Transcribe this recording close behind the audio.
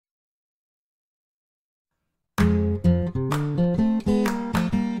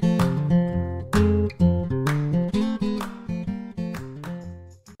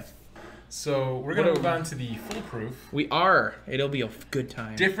So we're going to move on to the foolproof. We are. It'll be a good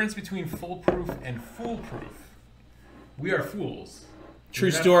time. Difference between foolproof and foolproof. We are fools. True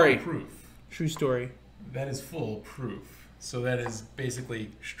story. Foolproof. True story. That is foolproof. So that is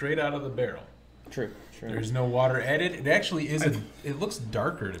basically straight out of the barrel. True. There's no water added. It actually is. It looks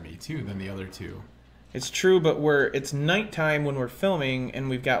darker to me too than the other two. It's true, but it's nighttime when we're filming and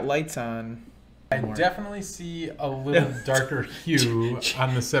we've got lights on. I definitely see a little darker hue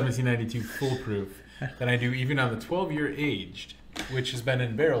on the 1792 foolproof than I do even on the 12-year aged, which has been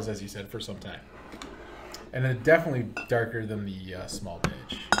in barrels, as you said, for some time. And it's definitely darker than the small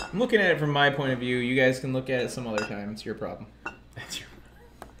batch. I'm looking at it from my point of view. You guys can look at it some other time. It's your problem. That's your.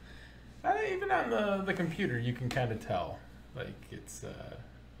 Even on the computer, you can kind of tell, like it's.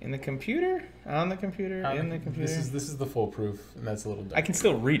 In the computer, on the computer, in the computer. This is the foolproof, and that's a little darker. I can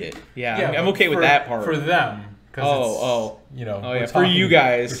still read it. Yeah, I'm okay with that part. For them, for you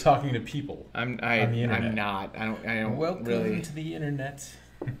guys, we're talking to people. I'm not. I don't. Welcome really. to the internet.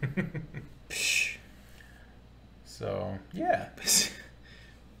 So yeah,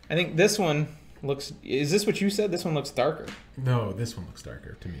 I think this one looks. Is this what you said? This one looks darker. No, this one looks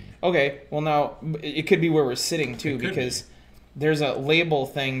darker to me. Okay, well now it could be where we're sitting too, because there's a label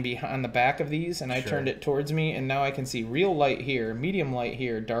thing on the back of these, and I turned it towards me, and now I can see real light here, medium light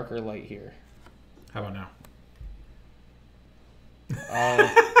here, darker light here. How about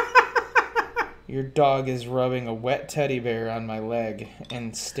now? Your dog is rubbing a wet teddy bear on my leg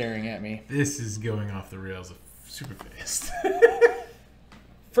and staring at me. This is going off the rails super fast.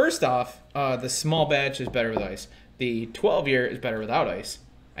 First off, the small batch is better with ice. The 12-year is better without ice.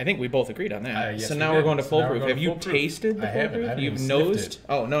 I think we both agreed on that. Yes, so now we're going to foolproof. Have you tasted the foolproof? I haven't. You've nosed?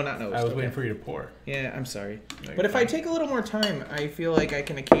 Oh, no, not nosed. I was waiting for you to pour. Yeah, I'm sorry. But if I take a little more time, I feel like I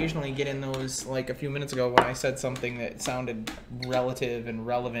can occasionally get in those, like a few minutes ago when I said something that sounded relative and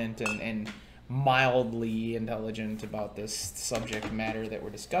relevant and mildly intelligent about this subject matter that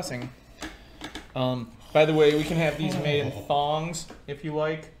we're discussing. By the way, we can have these made in thongs if you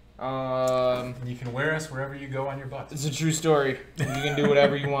like. You can wear us wherever you go on your butt. It's a true story. You can do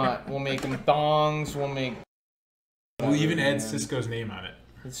whatever you want. We'll make them thongs. We'll even add Cisco's name on it.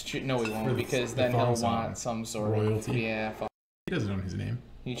 It's true. No, we won't, because then he'll want some sort royalty. Of yeah. He doesn't own his name.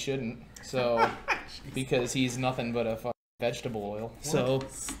 He shouldn't. So because he's nothing but a vegetable oil. What? So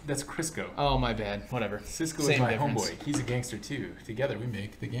that's Crisco. Oh, my bad. Whatever. Cisco is my homeboy. He's a gangster too. Together we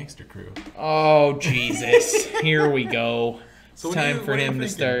make the Gangster Crew. Oh Jesus! Here we go. So it's time for him to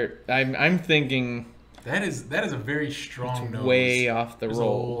start. I'm thinking that is a very strong nose. Way off the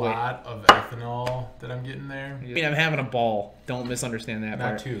roll. There's a lot of ethanol that I'm getting there. I mean, I'm having a ball. Don't misunderstand that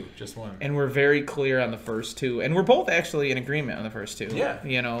part. Not two, just one. And we're very clear on the first two, and we're both actually in agreement on the first two. Yeah.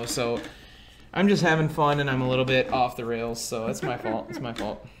 You know, so I'm just having fun, and I'm a little bit off the rails, so it's my fault. It's my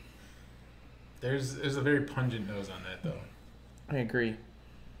fault. There's a very pungent nose on that, though. I agree.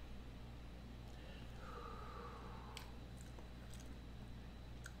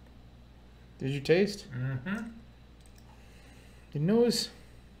 Did you taste? Mm-hmm. The nose,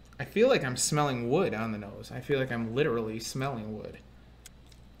 I feel like I'm smelling wood on the nose. I feel like I'm literally smelling wood.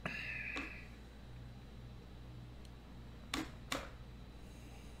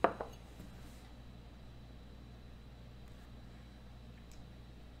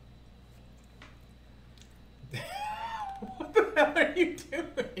 What the hell are you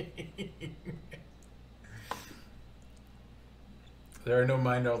doing? There are no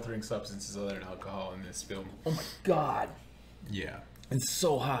mind-altering substances other than alcohol in this film. Oh my god. Yeah. It's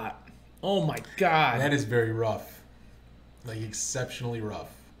so hot. Oh my god. That is very rough. Like, exceptionally rough.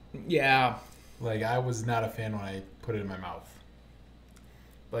 Yeah. Like, I was not a fan when I put it in my mouth.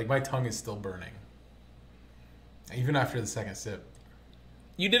 Like, my tongue is still burning. Even after the second sip.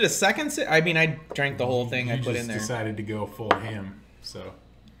 You did a second sip? I mean, I drank the whole thing I put in there. You just decided to go full ham, so...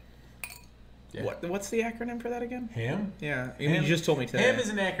 Yeah. What's the acronym for that again? HAM? Yeah, you just told me today. HAM is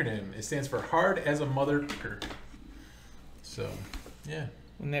an acronym. It stands for Hard as a Mother Cooker. So, yeah.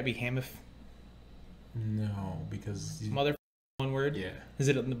 Wouldn't that be ham if... No, because... Mother one word? Yeah. Is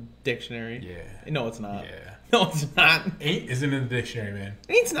it in the dictionary? Yeah. No, it's not. Yeah. No, it's not. Ain't isn't in the dictionary, man.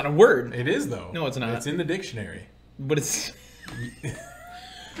 Ain't's not a word. It is, though. No, it's not. It's in the dictionary. But it's...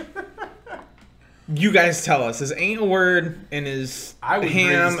 You guys tell us. Is ain't a word and is I would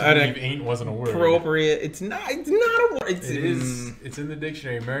ham ain't wasn't a word. Appropriate. It's not a word. It is. It's in the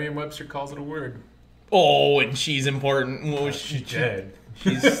dictionary. Merriam-Webster calls it a word. Oh, and she's important. Well, she's dead.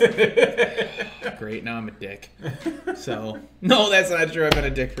 She's great. Now I'm a dick. So no, that's not true. I've been a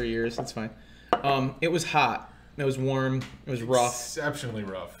dick for years. That's fine. It was hot. It was warm. It was rough. Exceptionally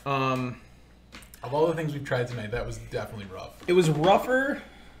rough. Of all the things we've tried tonight, that was definitely rough. It was rougher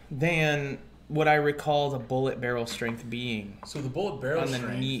than what I recall the bullet barrel strength being. So the bullet barrel on the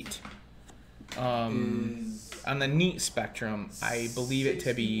strength neat, on the neat spectrum, I believe it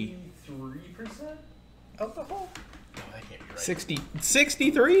to be 3% alcohol. No, that can't be right.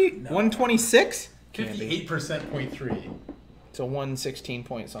 63, no. 126, 58%.3. So 116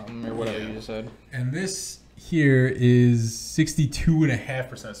 point something or whatever you just said. And this here is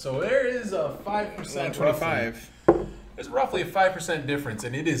 62.5%. So there is a 5%. 125. There's roughly a 5% difference,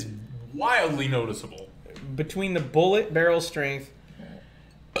 and it is wildly noticeable between the bullet barrel strength.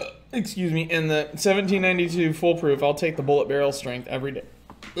 Excuse me, and the 1792 foolproof. I'll take the bullet barrel strength every day.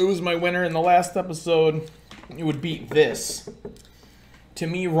 It was my winner in the last episode. It would beat this. To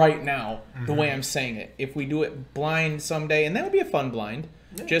me right now, the way I'm saying it. If we do it blind someday, and that would be a fun blind.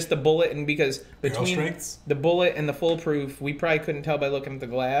 Yeah. Just the bullet, and because between the bullet and the foolproof, we probably couldn't tell by looking at the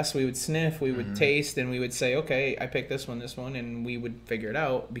glass. We would sniff, we would taste, and we would say, okay, I picked this one, and we would figure it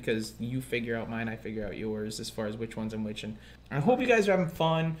out because you figure out mine, I figure out yours as far as which one's in which. And I hope you guys are having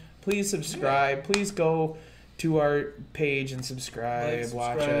fun. Please subscribe. Yeah. Please go to our page and subscribe.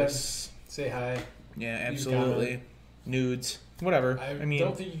 Watch us. Say hi. Yeah, absolutely. Nudes. Whatever. I mean,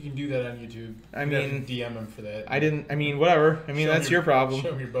 don't think you can do that on YouTube. I mean, DM him for that. Whatever. I mean, that's your problem.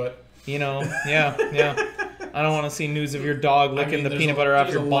 Show me your butt. You know, yeah. I don't want to see news of your dog licking the peanut butter off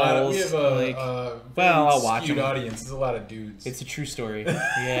your balls. We have I'll watch them. Audience. There's a lot of dudes. It's a true story.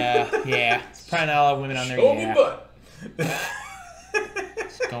 Yeah. Probably not a lot of women on there. Show me butt.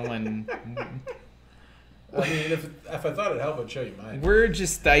 It's going. I mean, if I thought it'd help, I'd show you mine. I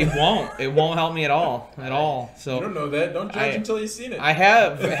won't. It won't help me at all. So you don't know that. Don't judge until you've seen it. I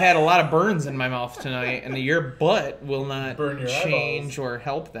have had a lot of burns in my mouth tonight, and your butt will not change or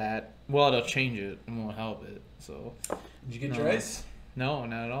help that. Well, it'll change it and won't help it. So. Did you get your ice? No,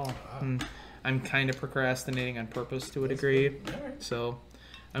 not at all. Wow. I'm kind of procrastinating on purpose to a degree. Right. So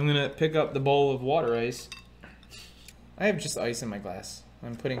I'm gonna pick up the bowl of water ice. I have just ice in my glass.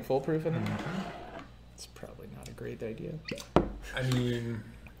 I'm putting foolproof in there. It's probably not a great idea. I mean,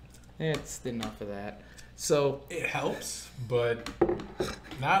 it's enough of that. So it helps, but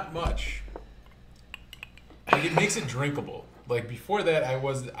not much. Like, it makes it drinkable. Like, before that, I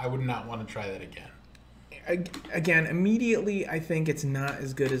would not want to try that again. Again, immediately, I think it's not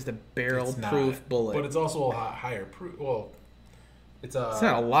as good as the barrel-proof bullet. But it's also a lot higher proof. Well, it's not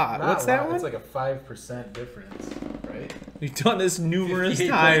a lot. What's that one? It's like a 5% difference, right? We've done this numerous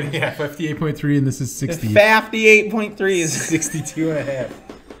times. Yeah, 58.3, and this is 60. 58.3 is 62.5.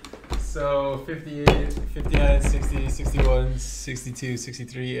 So 58, 59, 60, 61, 62,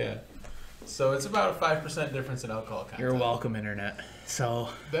 63, yeah. So it's about a 5% difference in alcohol content. You're welcome, Internet. So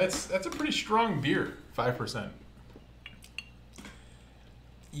that's a pretty strong beer, 5%.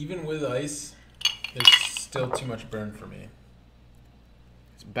 Even with ice, there's still too much burn for me.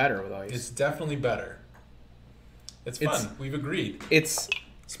 It's better with ice. It's definitely better. It's fun. We've agreed. It's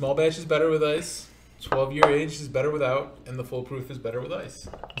small batch is better with ice. 12-year age is better without, and the foolproof is better with ice.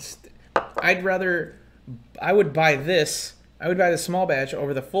 I would buy this. I would buy the small batch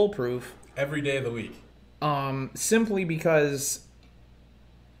over the foolproof every day of the week. Simply because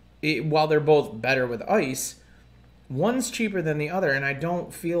while they're both better with ice, one's cheaper than the other, and I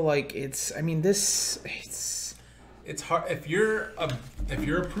don't feel like it's. I mean, it's hard if you're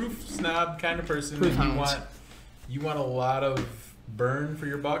a proof snob kind of person and you want a lot of burn for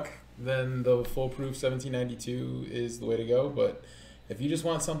your buck, then the foolproof 1792 is the way to go. But if you just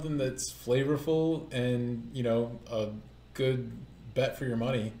want something that's flavorful and a good bet for your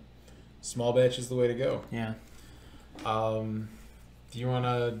money, small batch is the way to go. Yeah. Do you want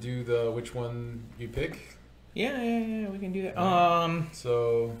to do which one you pick? Yeah, we can do that.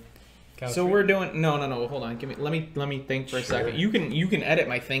 So we're doing no. Hold on, let me think for a second. You can edit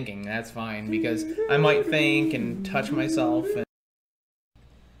my thinking. That's fine because I might think and touch myself.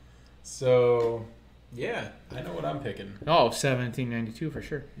 So, yeah, I know what I'm picking. Oh, 1792 for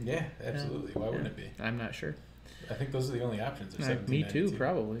sure. Yeah, absolutely. Why wouldn't it be? I'm not sure. I think those are the only options. Me too,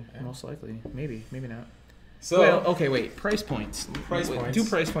 probably. Yeah. Most likely. Maybe not. So, okay, wait. Price points. Do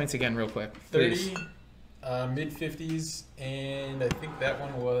price points again real quick. 30, mid-50s, and I think that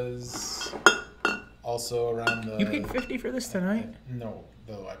one was also around the... You paid $50 for this tonight? No,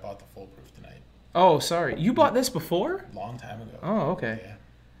 though I bought the foolproof tonight. Oh, sorry. You bought this before? Long time ago. Oh, okay. Yeah.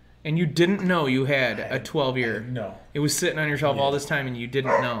 And you didn't know you had a 12-year. No. It was sitting on your shelf all this time, and you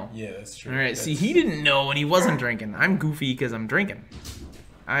didn't know. Yeah, that's true. All right. See, he didn't know when he wasn't drinking. I'm goofy because I'm drinking.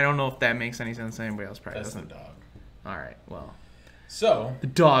 I don't know if that makes any sense to anybody else. Probably doesn't. That's the dog. All right. Well. So. The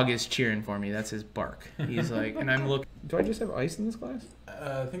dog is cheering for me. That's his bark. He's like, and I'm looking. Do I just have ice in this glass?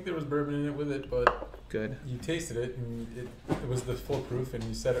 I think there was bourbon in it with it, but good. You tasted it, and it was the full proof, and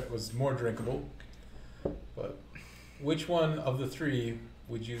you said it was more drinkable. But which one of the three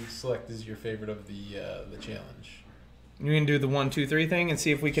would you select as your favorite of the challenge? You can do the 1, 2, 3 thing and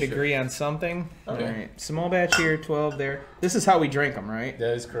see if we could agree on something. Okay. All right. Small batch here, 12 there. This is how we drink them, right?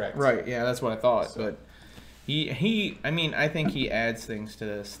 That is correct. Right. Yeah, that's what I thought. But I mean, I think he adds things to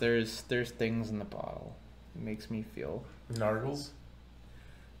this. There's things in the bottle. It makes me feel. Nargles.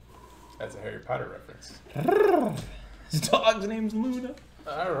 That's a Harry Potter reference. His dog's name's Luna.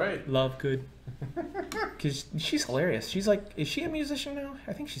 All right. Love good. Because she's hilarious. She's like, is she a musician now?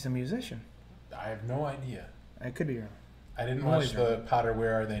 I think she's a musician. I have no idea. I could be wrong. I didn't watch the Potter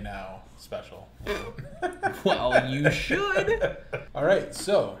Where Are They Now special. Well, you should. All right,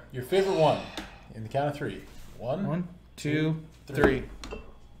 so your favorite one in the count of 3. 1, 2, 3.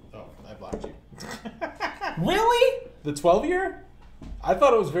 Oh, I blocked you. Really? The 12-year? I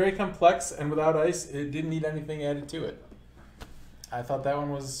thought it was very complex, and without ice, it didn't need anything added to it. I thought that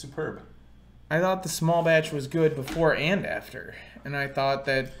one was superb. I thought the small batch was good before and after, and I thought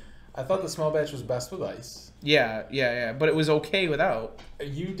the small batch was best with ice. Yeah, but it was okay without.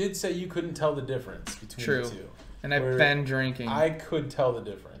 You did say you couldn't tell the difference between the two. And I've been drinking. I could tell the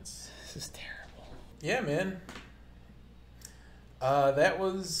difference. This is terrible. Yeah, man. That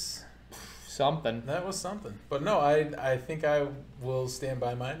was something. That was something. But no, I think I will stand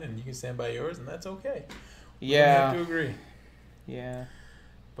by mine, and you can stand by yours, and that's okay. We don't have to agree. Yeah.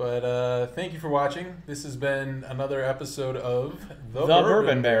 But thank you for watching. This has been another episode of The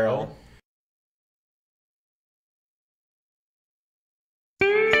Bourbon Barrel.